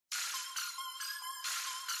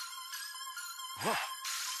Now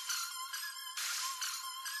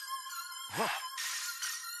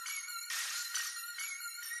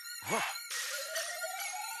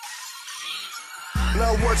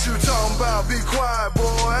what you talking about? Be quiet,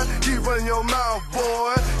 boy. Keep running your mouth,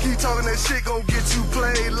 boy. Keep talking that shit gon' get you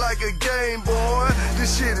played like a game, boy.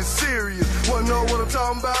 This shit is serious. Wanna know what I'm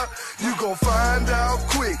talking about? You gon' find out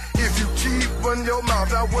quick if you keep running your mouth.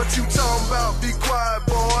 Now what you talking about? Be quiet,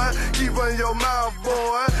 boy. Keep running your mouth,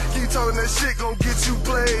 boy. Keep talking that shit gon' get you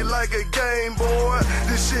played like a game, boy.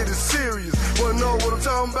 This shit is serious. Wanna know what I'm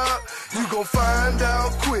talking about? You gon' find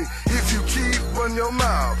out quick if you keep running your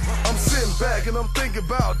mouth. I'm sitting back and I'm thinking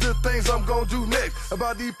about the things I'm gon' do next.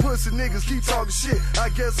 About these pussy niggas keep talking shit. I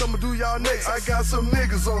guess I'ma do y'all next. I got some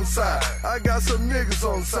niggas on the side. I got some niggas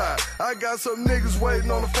on the side. I got some niggas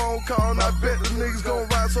waiting on the phone call, and I bet the niggas gon'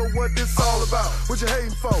 ride. So what this all about? What you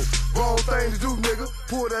hating for? Wrong thing to do, nigga.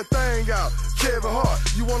 Pull that thing out. Kevin Hart,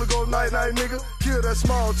 you wanna go night-night, nigga? Kill that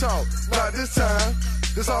small talk. Not this time.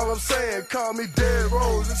 That's all I'm saying. Call me Dead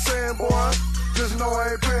Rose and saying, boy, just know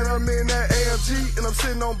I ain't playing. I'm in that AMG and I'm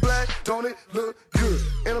sitting on black. Don't it look good?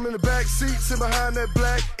 And I'm in the back seat, sitting behind that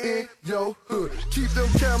black in your hood. Keep them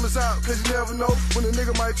cameras out, cause you never know when a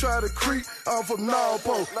nigga might try to creep. I'm from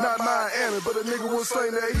Norfolk, not Miami, but a nigga will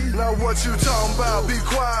sling that heat. Now what you talking about? Be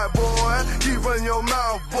quiet, boy. Keep running your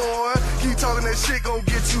mouth, boy. Keep talking that shit gon'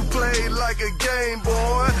 get you played like a game,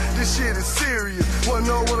 boy. This shit is serious. Wanna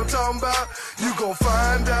know what I'm talking about? You gon'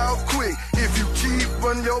 find out quick if you keep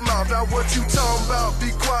running your mouth. Now what you talking about?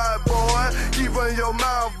 Be quiet, boy. Keep running your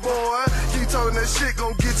mouth, boy. Keep talking that shit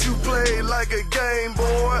gon' get you played like a game,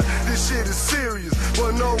 boy. This shit is serious.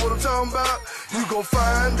 Wanna know what I'm talking about? You gon'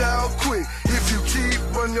 find out quick if you keep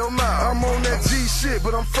running your mouth. I'm on that G shit,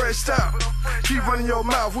 but I'm fresh out. Keep running your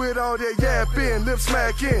mouth with all that yap in, lip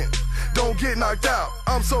smack in. Don't get knocked out,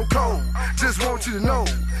 I'm so cold. Just want you to know,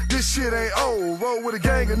 this shit ain't old. Roll with a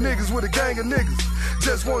gang of niggas, with a gang of niggas.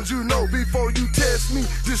 Just want you to know, before you test me,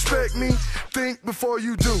 disrespect me, think before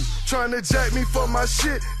you do. Trying to jack me for my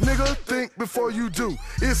shit, nigga, think before you do.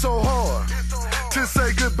 It's so hard to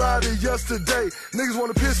say goodbye to yesterday. Niggas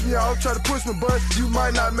wanna piss me off, try to push me, but you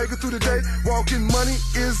might not make it through the day. Walking money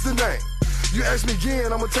is the name. You ask me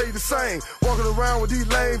again, I'ma tell you the same. Walking around with these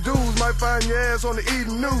lame dudes, might find your ass on the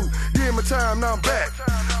eating news. Give my time, now I'm back.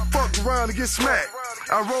 Fuck around and get smacked.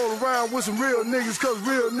 I roll around with some real niggas, cause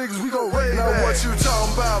real niggas, we gon' raid back. Now what you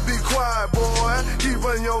talking about? Be quiet, boy. Keep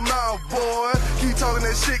running your mouth, boy. Keep talking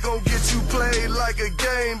that shit gon' get you played like a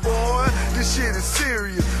game, boy. This shit is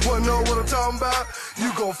serious. Wanna know what I'm talking about?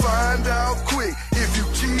 You gon' find out quick if you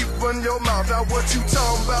keep running your mouth. Now what you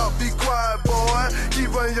talking about? Be quiet, boy.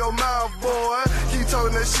 Keep running your mouth, boy. Keep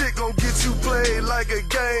talking that shit gon' get you played like a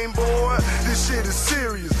game, boy. This shit is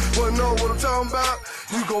serious. Wanna know what I'm talking about?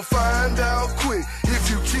 You gon' find out quick if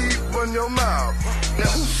you keep running your mouth. Now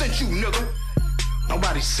who sent you, nigga?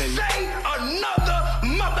 Nobody sent you. Say another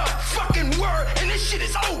motherfucking word and this shit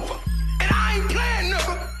is over. And I ain't playing,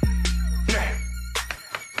 nigga. Now,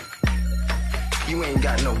 you ain't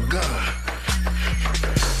got no gun.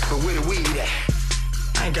 But where the weed at?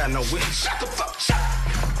 I ain't got no weed. Shut the fuck, shut.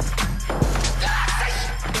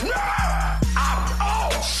 No! Oh,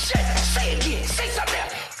 shit. Say it again. Say something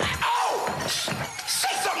else. Oh,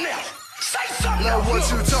 say something else. Say something now else. Now what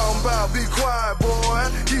you talking about? Be quiet, boy.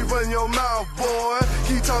 Keep running your mouth, boy.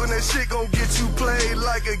 Keep talking that shit gon' get you played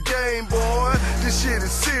like a game, boy. This shit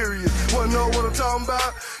is serious. Wanna know what I'm talking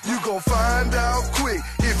about? You gon' find out quick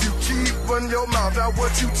if you keep running your mouth. Now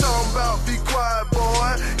what you talking about? Be quiet,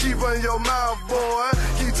 boy. Keep running your mouth, boy.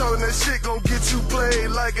 Keep talking that shit gon' get you played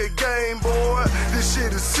like a game, boy. This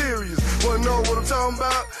shit is serious. Wanna know what I'm talking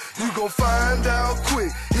about? You gon' find out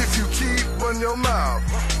quick if you keep running your mouth.